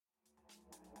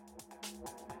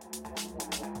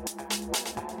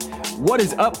What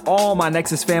is up, all my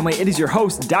Nexus family? It is your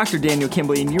host, Dr. Daniel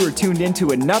Kimbley, and you are tuned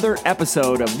into another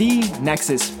episode of the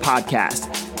Nexus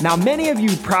Podcast. Now, many of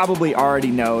you probably already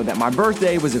know that my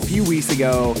birthday was a few weeks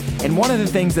ago, and one of the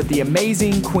things that the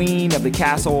amazing queen of the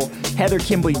castle, Heather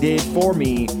Kimbley, did for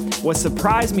me was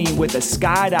surprise me with a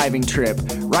skydiving trip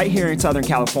right here in Southern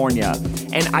California.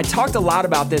 And I talked a lot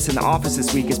about this in the office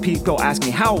this week as people asked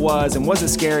me how it was and was it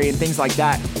scary and things like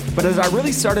that. But as I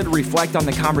really started to reflect on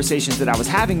the conversations that I was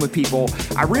having with people,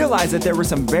 I realized that there were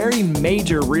some very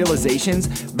major realizations,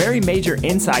 very major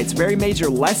insights, very major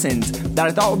lessons that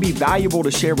I thought would be valuable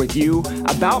to share with you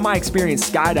about my experience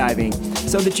skydiving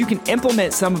so that you can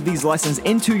implement some of these lessons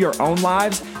into your own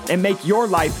lives and make your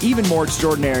life even more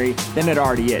extraordinary than it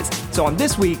already is. So on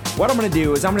this week, what I'm going to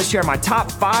do is I'm going to share my top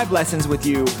 5 lessons with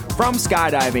you from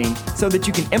skydiving so that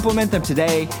you can implement them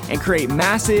today and create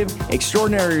massive,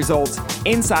 extraordinary results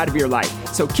inside of your life.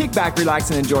 So kick back, relax,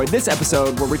 and enjoy this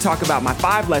episode where we talk about my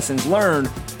 5 lessons learned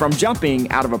from jumping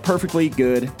out of a perfectly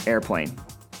good airplane.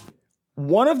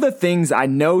 One of the things I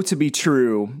know to be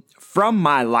true from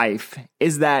my life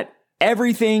is that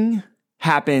everything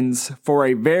happens for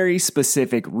a very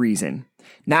specific reason.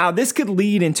 Now, this could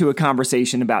lead into a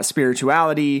conversation about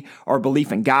spirituality or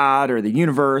belief in God or the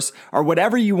universe or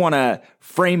whatever you want to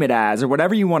frame it as or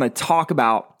whatever you want to talk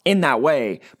about in that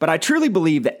way. But I truly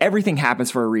believe that everything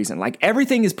happens for a reason. Like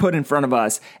everything is put in front of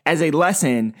us as a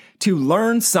lesson to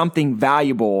learn something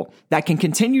valuable that can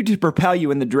continue to propel you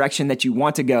in the direction that you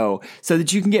want to go so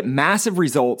that you can get massive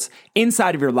results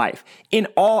inside of your life in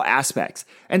all aspects.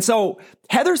 And so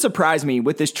Heather surprised me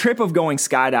with this trip of going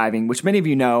skydiving, which many of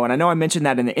you know, and I know I mentioned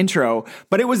that in the intro,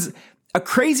 but it was a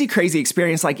crazy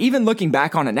experience. Like even looking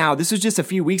back on it now, this was just a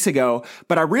few weeks ago,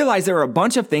 but I realized there were a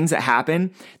bunch of things that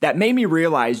happened that made me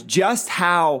realize just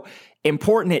how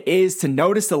important it is to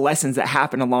notice the lessons that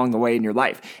happen along the way in your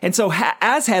life. And so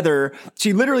as Heather,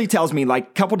 she literally tells me like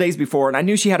a couple days before, and I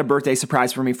knew she had a birthday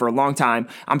surprise for me for a long time.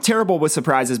 I'm terrible with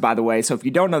surprises, by the way. So if you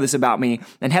don't know this about me,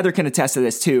 and Heather can attest to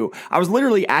this too, I was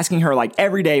literally asking her like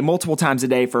every day, multiple times a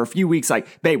day for a few weeks,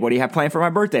 like, babe, what do you have planned for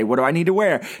my birthday? What do I need to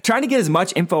wear? Trying to get as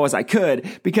much info as I could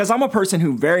because I'm a person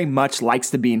who very much likes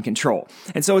to be in control.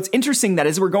 And so it's interesting that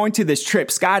as we're going to this trip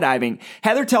skydiving,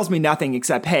 Heather tells me nothing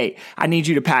except, hey, I need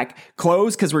you to pack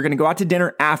clothes because we're going to go out to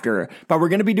dinner after, but we're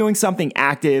going to be doing something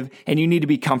active and you need to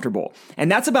be comfortable. And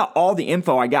that's about all the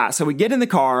info I got. So we get in the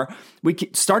car, we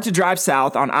start to drive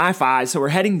south on I-5. So we're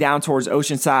heading down towards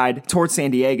Oceanside, towards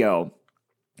San Diego.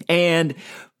 And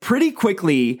pretty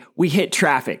quickly we hit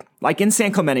traffic, like in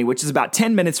San Clemente, which is about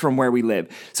 10 minutes from where we live.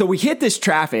 So we hit this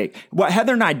traffic. What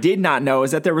Heather and I did not know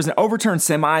is that there was an overturned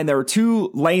semi and there were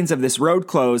 2 lanes of this road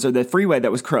closed, or the freeway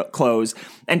that was closed,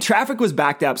 and traffic was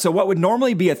backed up. So what would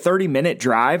normally be a 30-minute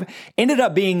drive ended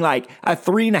up being like a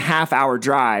 3.5-hour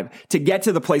drive to get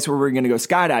to the place where we were going to go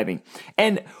skydiving.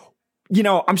 And you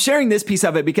know, I'm sharing this piece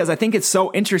of it because I think it's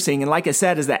so interesting. And like I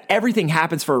said, is that everything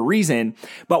happens for a reason.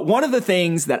 But one of the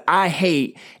things that I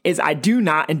hate is I do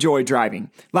not enjoy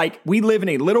driving. Like we live in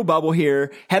a little bubble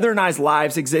here. Heather and I's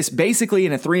lives exist basically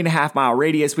in a 3.5-mile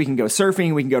radius. We can go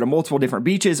surfing. We can go to multiple different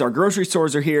beaches. Our grocery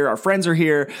stores are here. Our friends are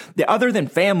here. Other than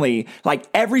family, like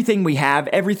everything we have,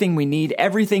 everything we need,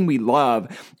 everything we love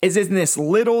is in this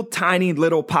little tiny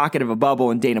little pocket of a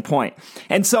bubble in Dana Point.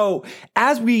 And so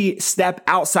as we step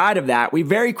outside of that, we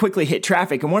very quickly hit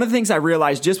traffic. And one of the things I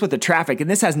realized just with the traffic, and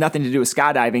this has nothing to do with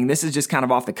skydiving, this is just kind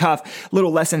of off the cuff,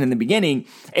 little lesson in the beginning,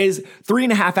 is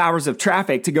 3.5 hours of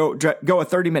traffic to go a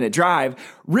 30-minute drive.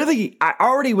 Really, I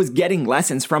already was getting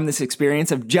lessons from this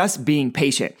experience of just being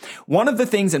patient. One of the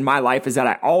things in my life is that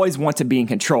I always want to be in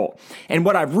control. And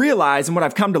what I've realized and what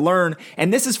I've come to learn,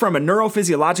 and this is from a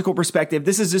neurophysiological perspective,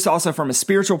 this is just also from a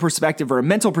spiritual perspective or a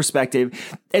mental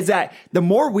perspective, is that the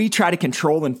more we try to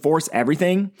control and force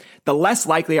everything, the less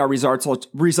likely our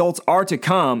results are to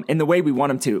come in the way we want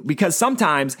them to. Because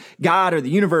sometimes God or the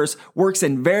universe works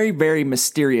in very, very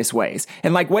mysterious ways,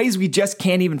 and like ways we just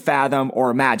can't even fathom or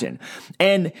imagine.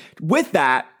 And with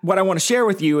that, what I want to share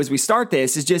with you as we start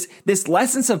this is just this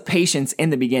lessons of patience in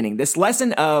the beginning, this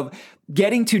lesson of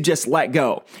getting to just let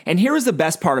go. And here is the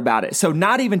best part about it. So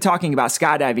not even talking about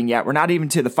skydiving yet, we're not even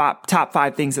to the top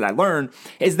 5 things that I learned,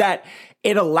 is that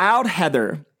it allowed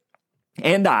Heather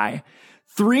and I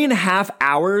 3.5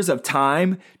 hours of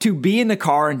time to be in the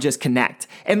car and just connect.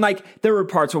 And like, there were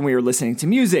parts when we were listening to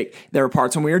music. There were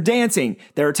parts when we were dancing.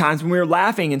 There were times when we were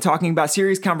laughing and talking about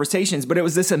serious conversations, but it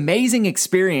was this amazing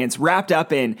experience wrapped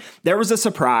up in, there was a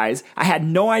surprise. I had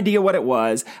no idea what it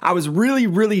was. I was really,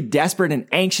 really desperate and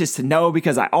anxious to know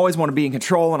because I always want to be in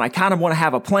control and I kind of want to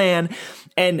have a plan.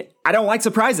 And I don't like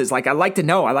surprises. Like, I like to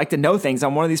know things.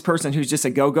 I'm one of these person who's just a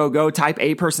go, go, go type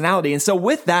A personality. And so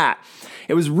with that,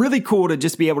 it was really cool to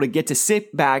just be able to get to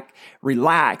sit back,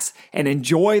 relax, and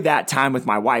enjoy that time with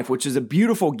my wife, which is a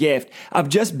beautiful gift of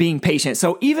just being patient.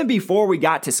 So even before we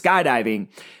got to skydiving,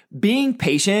 being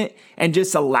patient and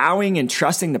just allowing and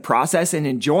trusting the process and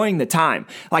enjoying the time.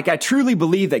 Like, I truly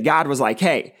believe that God was like,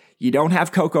 hey, you don't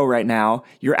have Coco right now.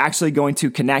 You're actually going to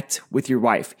connect with your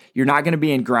wife. You're not going to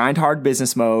be in grind hard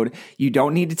business mode. You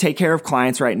don't need to take care of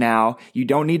clients right now. You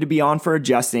don't need to be on for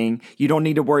adjusting. You don't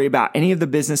need to worry about any of the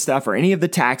business stuff or any of the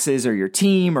taxes or your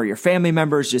team or your family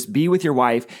members. Just be with your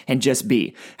wife and just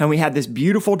be. And we had this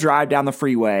beautiful drive down the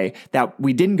freeway that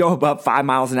we didn't go above 5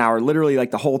 miles an hour, literally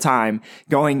like the whole time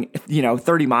going,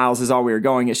 30 miles is all we were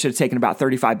going. It should have taken about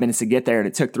 35 minutes to get there and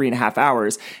it took 3.5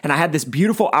 hours. And I had this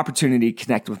beautiful opportunity to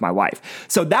connect with my wife.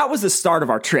 So that was the start of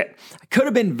our trip. I could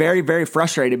have been very, very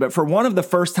frustrated, but for one of the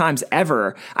first times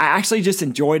ever, I actually just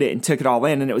enjoyed it and took it all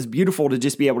in. And it was beautiful to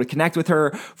just be able to connect with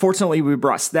her. Fortunately, we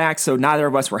brought snacks, so neither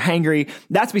of us were hangry.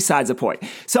 That's besides the point.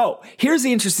 So here's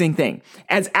the interesting thing.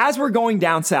 As we're going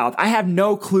down south, I have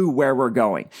no clue where we're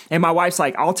going. And my wife's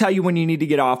like, I'll tell you when you need to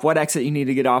get off, what exit you need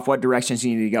to get off, what directions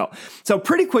you need to go. So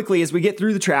pretty quickly, as we get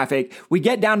through the traffic, we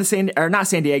get down to not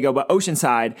San Diego, but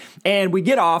Oceanside, and we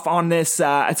get off on this,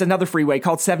 it's another freeway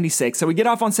called 76. So we get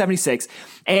off on 76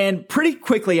 and pretty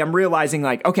quickly I'm realizing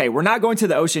like, okay, we're not going to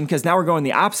the ocean because now we're going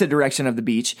the opposite direction of the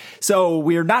beach. So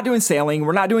we're not doing sailing.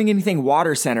 We're not doing anything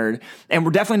water centered. And we're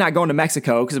definitely not going to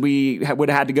Mexico because we would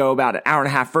have had to go about an hour and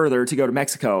a half further to go to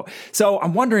Mexico. So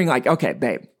I'm wondering like, okay,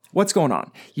 babe, what's going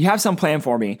on? You have some plan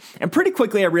for me. And pretty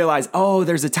quickly I realized, oh,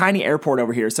 there's a tiny airport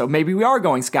over here. So maybe we are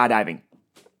going skydiving.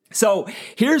 So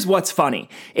here's what's funny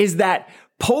is that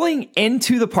pulling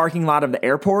into the parking lot of the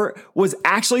airport was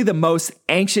actually the most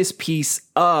anxious piece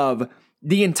of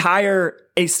the entire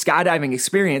skydiving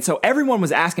experience. So everyone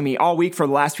was asking me all week for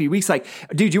the last few weeks, like,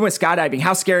 dude, you went skydiving.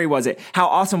 How scary was it? How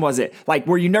awesome was it? Like,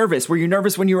 were you nervous? Were you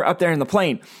nervous when you were up there in the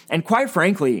plane? And quite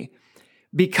frankly,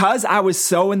 because I was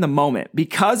so in the moment,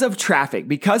 because of traffic,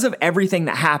 because of everything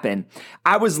that happened,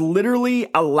 I was literally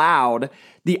allowed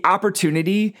the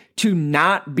opportunity to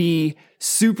not be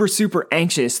super, super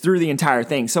anxious through the entire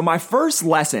thing. So my first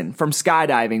lesson from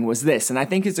skydiving was this, and I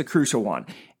think it's a crucial one.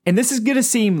 And this is going to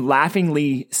seem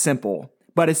laughingly simple,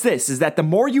 but it's this, is that the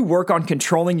more you work on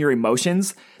controlling your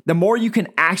emotions, the more you can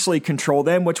actually control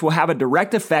them, which will have a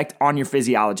direct effect on your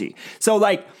physiology. So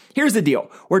like, here's the deal.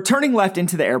 We're turning left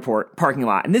into the airport parking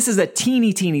lot, and this is a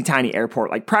teeny, teeny, tiny airport,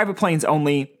 like private planes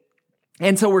only.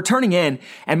 And so we're turning in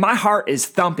and my heart is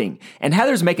thumping and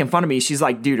Heather's making fun of me. She's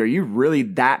like, dude, are you really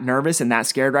that nervous and that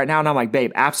scared right now? And I'm like,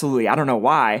 babe, absolutely. I don't know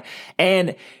why.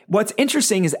 And what's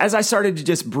interesting is as I started to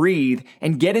just breathe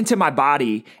and get into my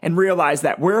body and realize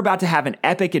that we're about to have an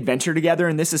epic adventure together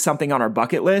and this is something on our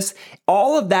bucket list,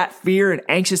 all of that fear and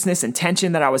anxiousness and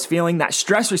tension that I was feeling, that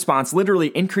stress response,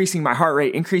 literally increasing my heart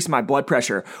rate, increasing my blood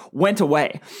pressure, went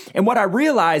away. And what I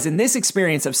realized in this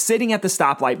experience of sitting at the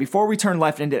stoplight before we turn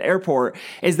left into the airport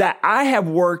is that I have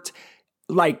worked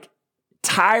like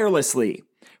tirelessly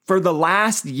for the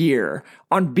last year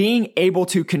on being able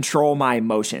to control my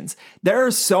emotions. There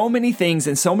are so many things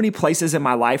and so many places in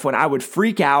my life when I would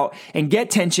freak out and get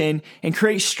tension and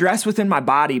create stress within my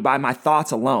body by my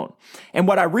thoughts alone. And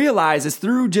what I realized is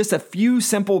through just a few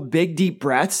simple, big, deep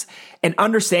breaths and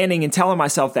understanding and telling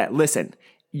myself that, listen,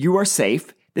 you are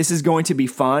safe. This is going to be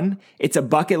fun. It's a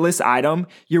bucket list item.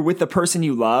 You're with the person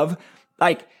you love.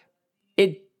 Like,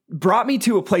 it brought me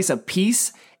to a place of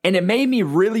peace, and it made me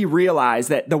really realize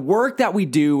that the work that we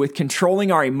do with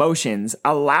controlling our emotions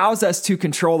allows us to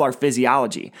control our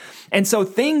physiology. And so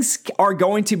things are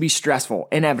going to be stressful,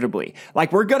 inevitably.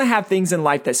 Like, we're going to have things in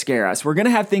life that scare us. We're going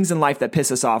to have things in life that piss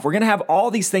us off. We're going to have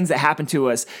all these things that happen to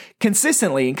us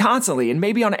consistently and constantly and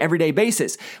maybe on an everyday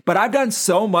basis. But I've done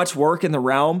so much work in the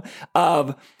realm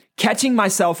of catching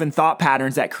myself in thought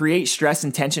patterns that create stress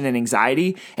and tension and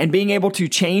anxiety and being able to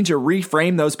change or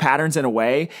reframe those patterns in a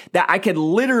way that I could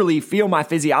literally feel my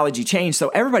physiology change. So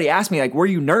everybody asked me, like, were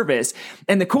you nervous?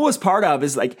 And the coolest part of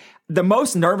is like the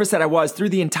most nervous that I was through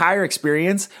the entire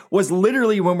experience was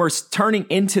literally when we're turning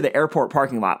into the airport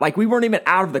parking lot. Like, we weren't even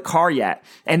out of the car yet.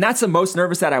 And that's the most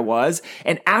nervous that I was.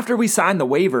 And after we signed the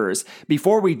waivers,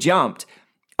 before we jumped,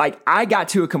 like, I got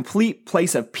to a complete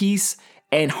place of peace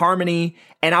and harmony.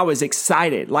 And I was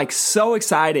excited, like so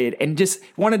excited, and just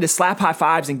wanted to slap high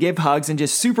fives and give hugs and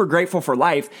just super grateful for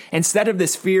life. Instead of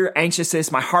this fear,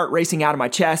 anxiousness, my heart racing out of my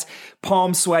chest,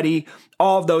 palms sweaty,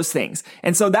 all of those things.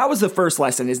 And so that was the first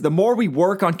lesson, is the more we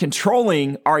work on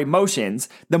controlling our emotions,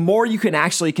 the more you can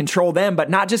actually control them,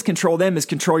 but not just control them, is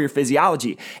control your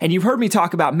physiology. And you've heard me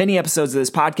talk about many episodes of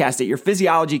this podcast that your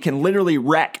physiology can literally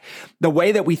wreck the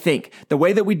way that we think, the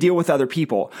way that we deal with other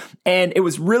people. And it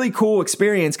was really cool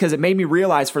experience because it made me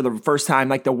realize for the first time,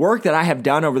 like the work that I have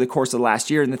done over the course of the last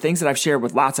year and the things that I've shared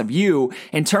with lots of you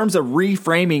in terms of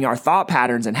reframing our thought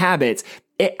patterns and habits,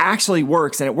 it actually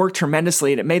works, and it worked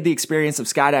tremendously, and it made the experience of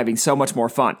skydiving so much more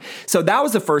fun. So that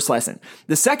was the first lesson.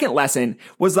 The second lesson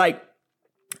was like,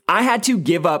 I had to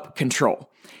give up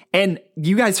control. And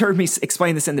you guys heard me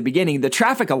explain this in the beginning. The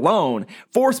traffic alone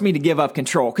forced me to give up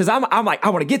control because I'm like, I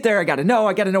want to get there. I got to know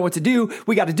what to do.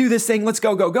 We got to do this thing. Let's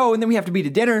go, go, go. And then we have to be to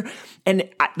dinner. And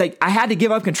I had to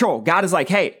give up control. God is like,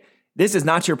 hey, this is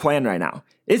not your plan right now.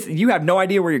 You have no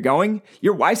idea where you're going.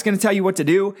 Your wife's going to tell you what to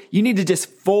do. You need to just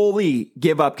fully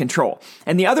give up control.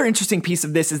 And the other interesting piece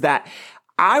of this is that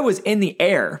I was in the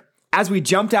air as we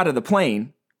jumped out of the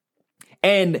plane.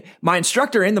 And my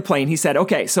instructor in the plane, he said,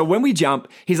 okay, so when we jump,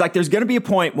 he's like, there's going to be a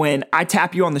point when I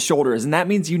tap you on the shoulders. And that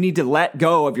means you need to let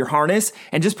go of your harness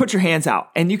and just put your hands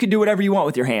out. And you can do whatever you want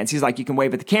with your hands. He's like, you can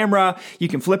wave at the camera. You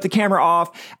can flip the camera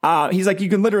off. He's like, you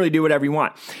can literally do whatever you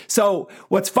want. So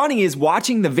what's funny is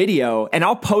watching the video, and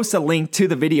I'll post a link to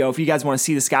the video if you guys want to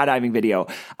see the skydiving video.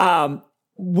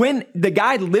 When the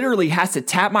guy literally has to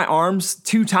tap my arms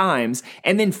 2 times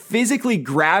and then physically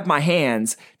grab my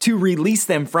hands to release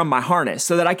them from my harness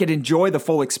so that I could enjoy the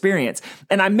full experience.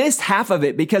 And I missed half of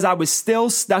it because I was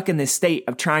still stuck in this state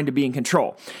of trying to be in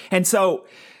control. And so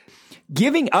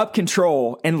giving up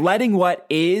control and letting what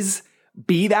is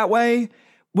be that way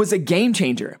was a game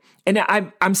changer. And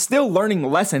I'm still learning the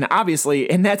lesson, obviously.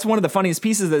 And that's one of the funniest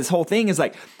pieces of this whole thing is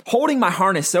like holding my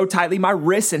harness so tightly. My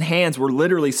wrists and hands were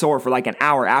literally sore for like an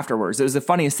hour afterwards. It was the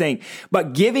funniest thing.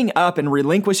 But giving up and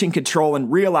relinquishing control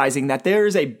and realizing that there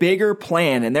is a bigger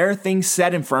plan and there are things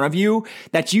set in front of you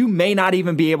that you may not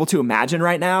even be able to imagine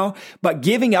right now. But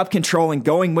giving up control and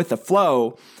going with the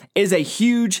flow is a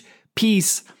huge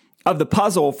piece of the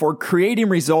puzzle for creating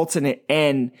results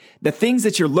and the things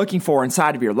that you're looking for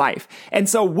inside of your life. And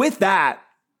so with that,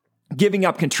 giving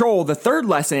up control, the third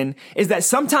lesson is that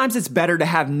sometimes it's better to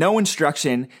have no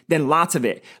instruction than lots of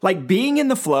it. Like being in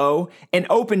the flow and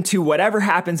open to whatever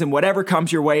happens and whatever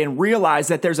comes your way and realize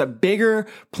that there's a bigger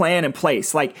plan in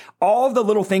place. Like all of the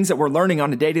little things that we're learning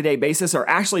on a day-to-day basis are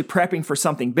actually prepping for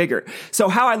something bigger. So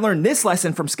how I learned this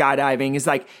lesson from skydiving is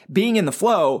like being in the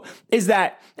flow is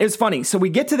that it was funny. So we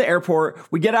get to the airport,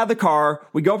 we get out of the car,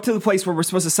 we go up to the place where we're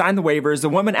supposed to sign the waivers. The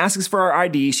woman asks us for our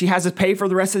ID. She has us pay for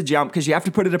the rest of the jump because you have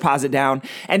to put a deposit down.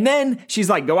 And then she's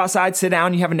like, go outside, sit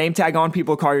down. You have a name tag on.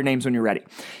 People call your names when you're ready.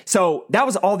 So that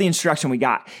was all the instruction we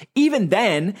got. Even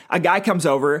then, a guy comes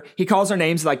over. He calls our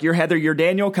names like, you're Heather, you're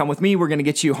Daniel. Come with me. We're going to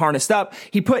get you harnessed up.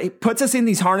 He puts us in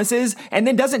these harnesses and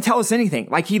then doesn't tell us anything.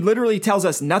 Like he literally tells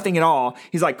us nothing at all.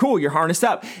 He's like, cool, you're harnessed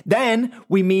up. Then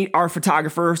we meet our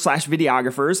photographer /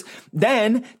 videographers.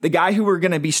 Then the guy who we're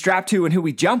going to be strapped to and who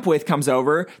we jump with comes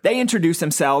over. They introduce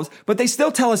themselves, but they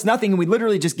still tell us nothing. And we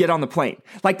literally just get on the plane.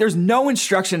 Like there's no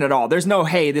instruction at all. There's no,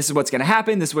 hey, this is what's going to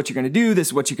happen. This is what you're going to do. This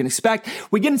is what you can expect.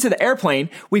 We get into the airplane.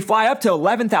 We fly up to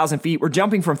 11,000 feet. We're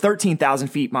jumping from 13,000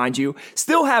 feet, mind you.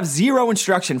 Still have zero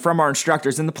instruction from our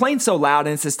instructors. And the plane's so loud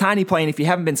and it's this tiny plane. If you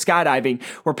haven't been skydiving,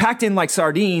 we're packed in like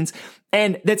sardines.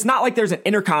 And it's not like there's an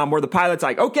intercom where the pilot's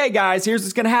like, okay, guys, here's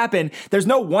what's going to happen. There's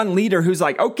no one leader who's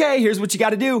like, okay, here's what you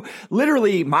got to do.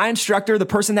 Literally, my instructor, the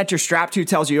person that you're strapped to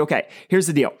tells you, okay, here's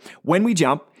the deal. When we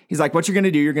jump, he's like, what you're going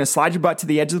to do, you're going to slide your butt to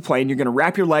the edge of the plane. You're going to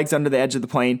wrap your legs under the edge of the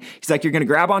plane. He's like, you're going to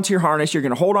grab onto your harness. You're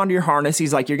going to hold onto your harness.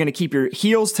 He's like, you're going to keep your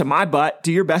heels to my butt.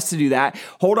 Do your best to do that.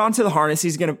 Hold on to the harness.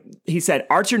 He said,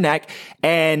 arch your neck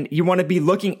and you want to be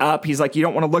looking up. He's like, you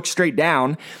don't want to look straight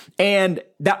down. And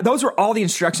those were all the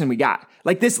instruction we got.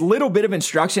 Like this little bit of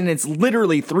instruction, it's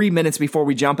literally 3 minutes before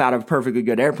we jump out of a perfectly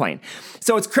good airplane.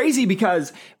 So it's crazy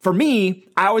because for me,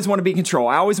 I always want to be in control.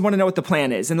 I always want to know what the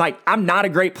plan is. And like, I'm not a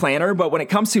great planner, but when it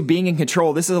comes to being in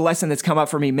control, this is a lesson that's come up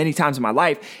for me many times in my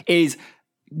life is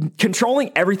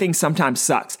controlling everything sometimes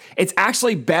sucks. It's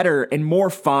actually better and more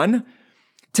fun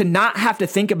to not have to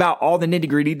think about all the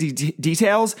nitty-gritty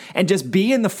details and just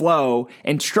be in the flow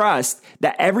and trust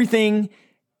that everything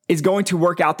is going to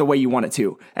work out the way you want it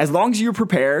to. As long as you're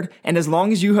prepared and as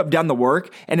long as you have done the work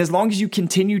and as long as you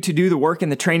continue to do the work and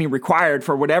the training required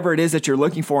for whatever it is that you're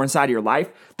looking for inside of your life,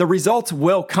 the results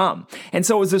will come. And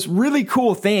so it was this really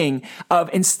cool thing of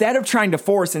instead of trying to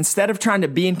force, instead of trying to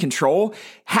be in control,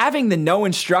 having the no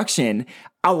instruction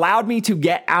allowed me to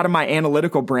get out of my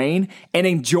analytical brain and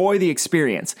enjoy the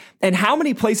experience. And how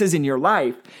many places in your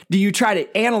life do you try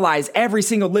to analyze every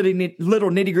single little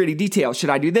nitty gritty detail?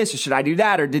 Should I do this or should I do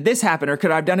that? Or did this happen? Or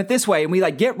could I have done it this way? And we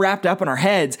get wrapped up in our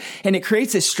heads and it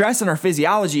creates this stress in our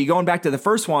physiology, going back to the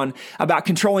first one about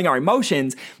controlling our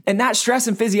emotions. And that stress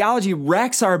and physiology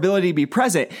wrecks our ability to be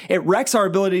present. It wrecks our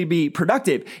ability to be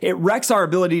productive. It wrecks our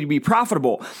ability to be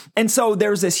profitable. And so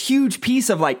there's this huge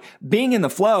piece of being in the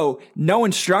flow, no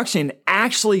instruction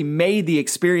actually made the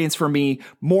experience for me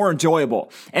more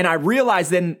enjoyable. And I realized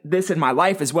then this in my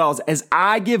life as well, as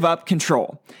I give up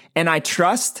control and I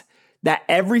trust that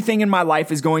everything in my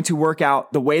life is going to work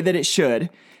out the way that it should,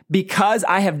 because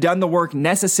I have done the work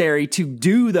necessary to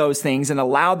do those things and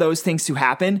allow those things to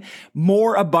happen,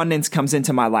 more abundance comes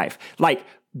into my life.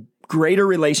 Greater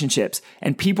relationships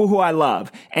and people who I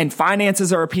love, and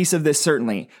finances are a piece of this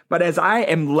certainly. But as I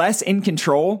am less in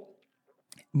control,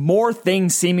 more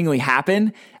things seemingly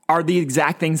happen are the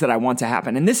exact things that I want to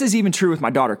happen. And this is even true with my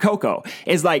daughter, Coco,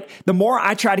 is the more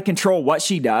I try to control what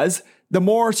she does, the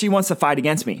more she wants to fight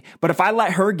against me. But if I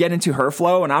let her get into her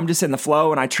flow and I'm just in the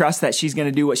flow and I trust that she's going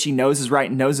to do what she knows is right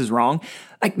and knows is wrong,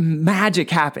 magic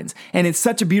happens. And it's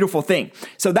such a beautiful thing.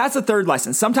 So that's the third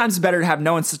lesson. Sometimes it's better to have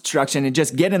no instruction and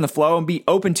just get in the flow and be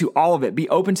open to all of it. Be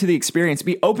open to the experience.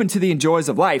 Be open to the enjoys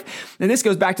of life. And this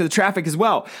goes back to the traffic as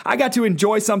well. I got to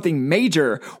enjoy something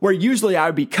major where usually I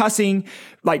would be cussing,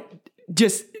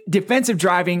 just defensive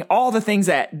driving, all the things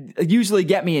that usually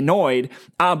get me annoyed.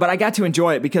 But I got to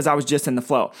enjoy it because I was just in the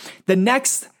flow. The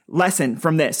next lesson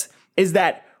from this is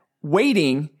that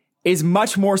waiting is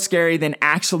much more scary than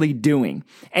actually doing.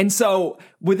 And so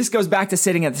this goes back to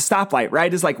sitting at the stoplight,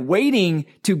 right? It's waiting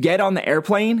to get on the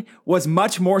airplane was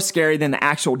much more scary than the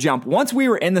actual jump. Once we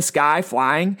were in the sky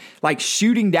flying,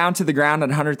 shooting down to the ground at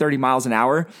 130 miles an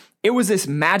hour, it was this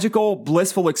magical,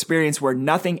 blissful experience where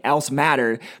nothing else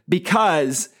mattered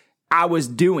because I was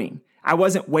doing. I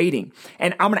wasn't waiting.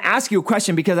 And I'm going to ask you a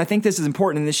question because I think this is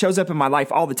important and this shows up in my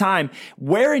life all the time.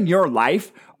 Where in your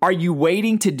life are you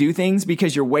waiting to do things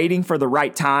because you're waiting for the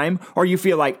right time, or you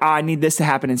feel I need this to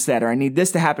happen instead, or I need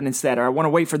this to happen instead, or I want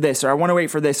to wait for this, or I want to wait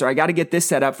for this, or I got to get this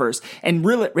set up first. And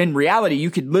really, in reality,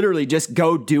 you could literally just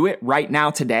go do it right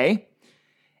now today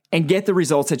and get the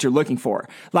results that you're looking for.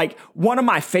 One of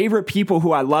my favorite people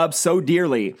who I love so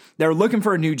dearly, they're looking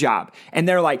for a new job. And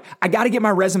they're I got to get my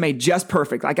resume just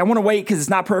perfect. I want to wait because it's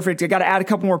not perfect. I got to add a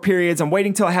couple more periods. I'm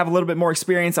waiting till I have a little bit more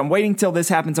experience. I'm waiting till this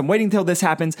happens. I'm waiting till this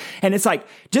happens. And it's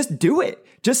just do it.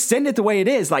 Just send it the way it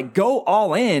is. Go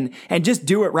all in and just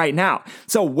do it right now.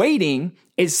 So waiting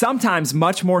is sometimes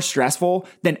much more stressful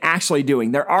than actually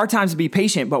doing. There are times to be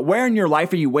patient, but where in your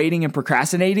life are you waiting and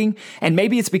procrastinating? And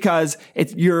maybe it's because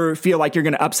you feel like you're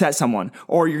going to upset someone,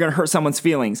 or you're going to hurt someone's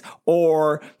feelings,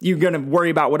 or you're going to worry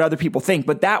about what other people think.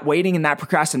 But that waiting and that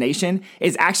procrastination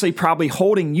is actually probably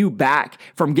holding you back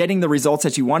from getting the results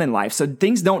that you want in life. So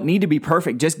things don't need to be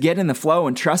perfect. Just get in the flow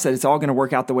and trust that it's all going to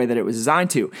work out the way that it was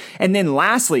designed to. And then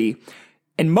lastly,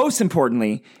 and most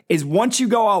importantly, is once you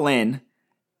go all in,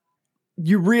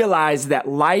 you realize that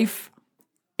life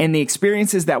and the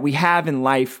experiences that we have in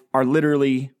life are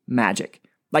literally magic.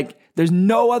 There's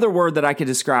no other word that I could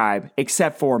describe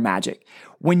except for magic.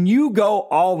 When you go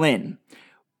all in,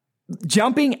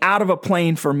 jumping out of a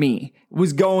plane for me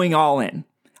was going all in.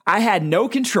 I had no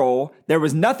control. There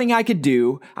was nothing I could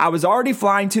do. I was already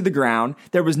flying to the ground.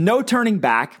 There was no turning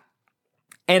back.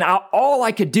 And all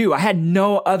I could do, I had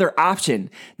no other option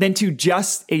than to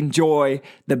just enjoy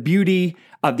the beauty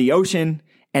of the ocean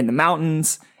and the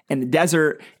mountains and the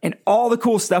desert and all the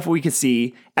cool stuff we could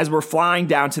see as we're flying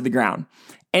down to the ground.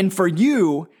 And for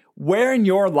you, where in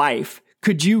your life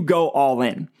could you go all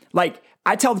in?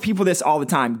 I tell the people this all the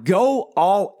time, go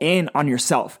all in on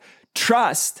yourself.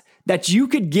 Trust that you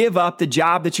could give up the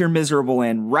job that you're miserable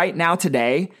in right now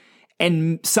today,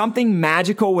 and something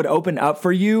magical would open up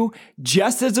for you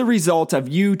just as a result of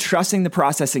you trusting the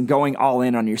process and going all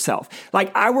in on yourself.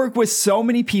 I work with so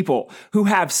many people who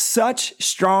have such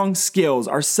strong skills,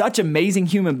 are such amazing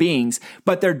human beings,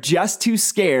 but they're just too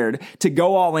scared to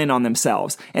go all in on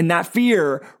themselves. And that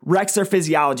fear wrecks their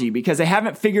physiology because they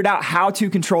haven't figured out how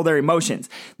to control their emotions.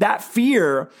 That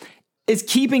fear is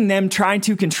keeping them trying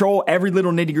to control every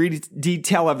little nitty-gritty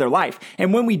detail of their life.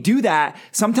 And when we do that,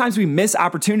 sometimes we miss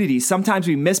opportunities. Sometimes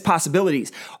we miss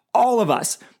possibilities. All of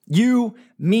us, You,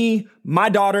 me, my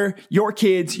daughter, your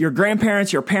kids, your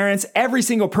grandparents, your parents, every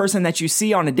single person that you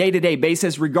see on a day-to-day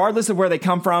basis, regardless of where they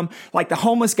come from, like the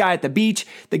homeless guy at the beach,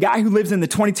 the guy who lives in the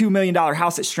 $22 million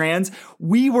house at Strands,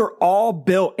 we were all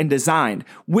built and designed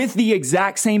with the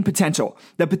exact same potential.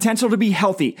 The potential to be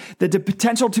healthy, the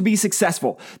potential to be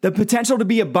successful, the potential to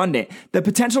be abundant, the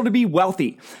potential to be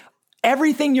wealthy.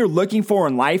 Everything you're looking for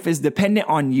in life is dependent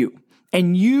on you.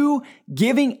 And you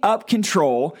giving up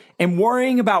control and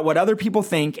worrying about what other people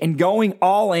think and going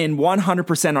all in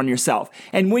 100% on yourself.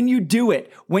 And when you do it,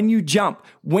 when you jump,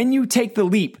 when you take the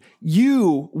leap,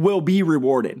 you will be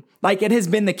rewarded. Like it has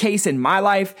been the case in my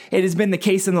life. It has been the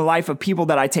case in the life of people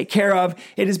that I take care of.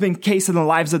 It has been the case in the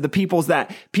lives of the people that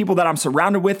I'm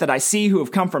surrounded with, that I see who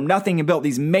have come from nothing and built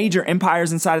these major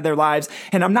empires inside of their lives.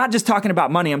 And I'm not just talking about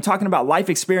money. I'm talking about life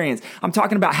experience. I'm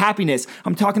talking about happiness.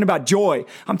 I'm talking about joy.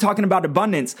 I'm talking about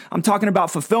abundance. I'm talking about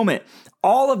fulfillment.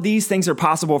 All of these things are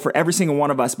possible for every single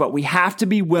one of us, but we have to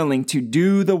be willing to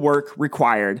do the work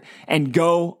required and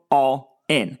go all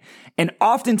in. And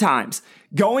oftentimes,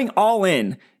 going all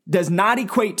in does not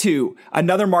equate to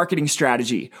another marketing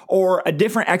strategy or a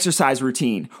different exercise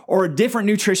routine or a different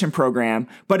nutrition program,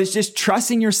 but it's just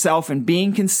trusting yourself and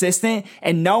being consistent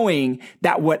and knowing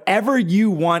that whatever you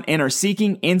want and are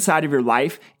seeking inside of your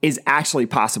life is actually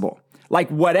possible. Like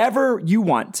whatever you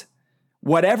want,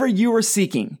 whatever you are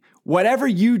seeking, whatever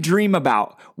you dream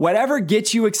about, whatever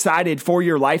gets you excited for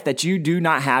your life that you do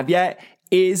not have yet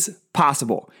is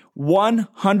possible.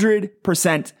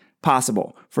 100%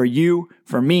 possible for you,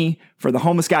 for me, for the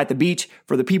homeless guy at the beach,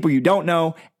 for the people you don't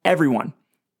know, everyone.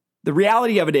 The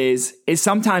reality of it is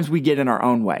sometimes we get in our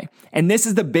own way. And this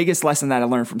is the biggest lesson that I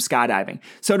learned from skydiving.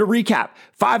 So to recap,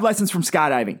 5 lessons from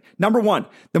skydiving. Number 1,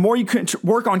 the more you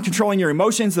work on controlling your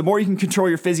emotions, the more you can control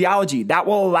your physiology. That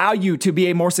will allow you to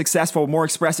be a more successful, more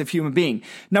expressive human being.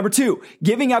 Number 2,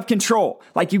 giving up control.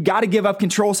 Like you got to give up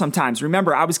control sometimes.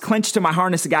 Remember, I was clenched to my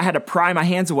harness. The guy had to pry my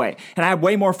hands away. And I had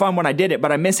way more fun when I did it,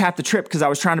 but I missed half the trip because I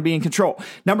was trying to be in control.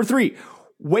 Number 3,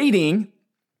 waiting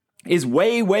is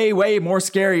way, way, way more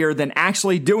scarier than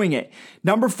actually doing it.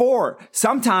 Number 4,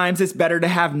 sometimes it's better to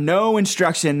have no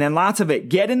instruction than lots of it.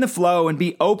 Get in the flow and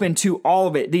be open to all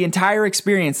of it. The entire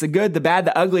experience, the good, the bad,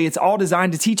 the ugly, it's all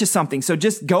designed to teach us something. So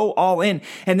just go all in.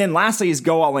 And then lastly is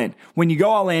go all in. When you go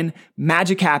all in,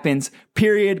 magic happens,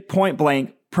 period, point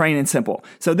blank, plain and simple.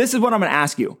 So this is what I'm going to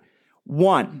ask you.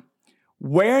 1,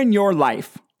 where in your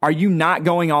life are you not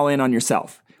going all in on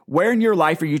yourself? Where in your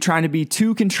life are you trying to be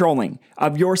too controlling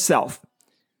of yourself?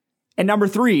 And number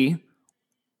 3,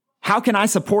 how can I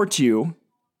support you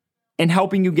in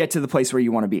helping you get to the place where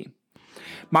you want to be?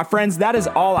 My friends, that is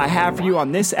all I have for you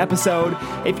on this episode.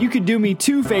 If you could do me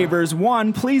 2 favors,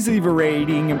 1, please leave a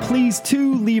rating, and please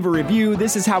 2, leave a review.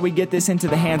 This is how we get this into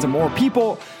the hands of more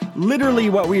people. Literally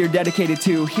what we are dedicated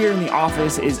to here in the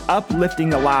office is uplifting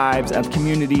the lives of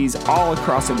communities all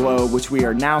across the globe, which we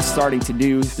are now starting to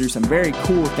do through some very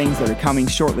cool things that are coming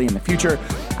shortly in the future.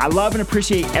 I love and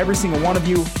appreciate every single one of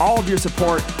you, all of your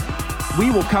support.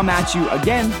 We will come at you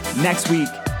again next week.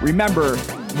 Remember,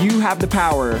 you have the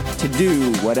power to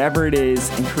do whatever it is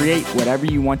and create whatever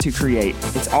you want to create.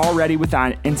 It's already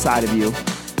within inside of you,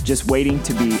 just waiting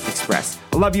to be expressed.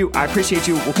 I love you. I appreciate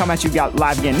you. We'll come at you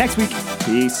live again next week.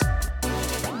 Peace.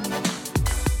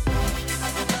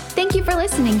 Thank you for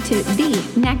listening to the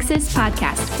Nexus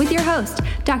Podcast with your host,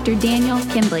 Dr. Daniel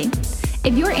Kimbley.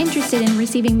 If you're interested in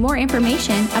receiving more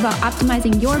information about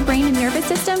optimizing your brain and nervous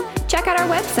system, check out our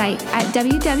website at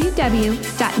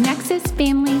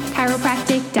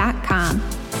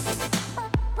www.nexusfamilychiropractic.com.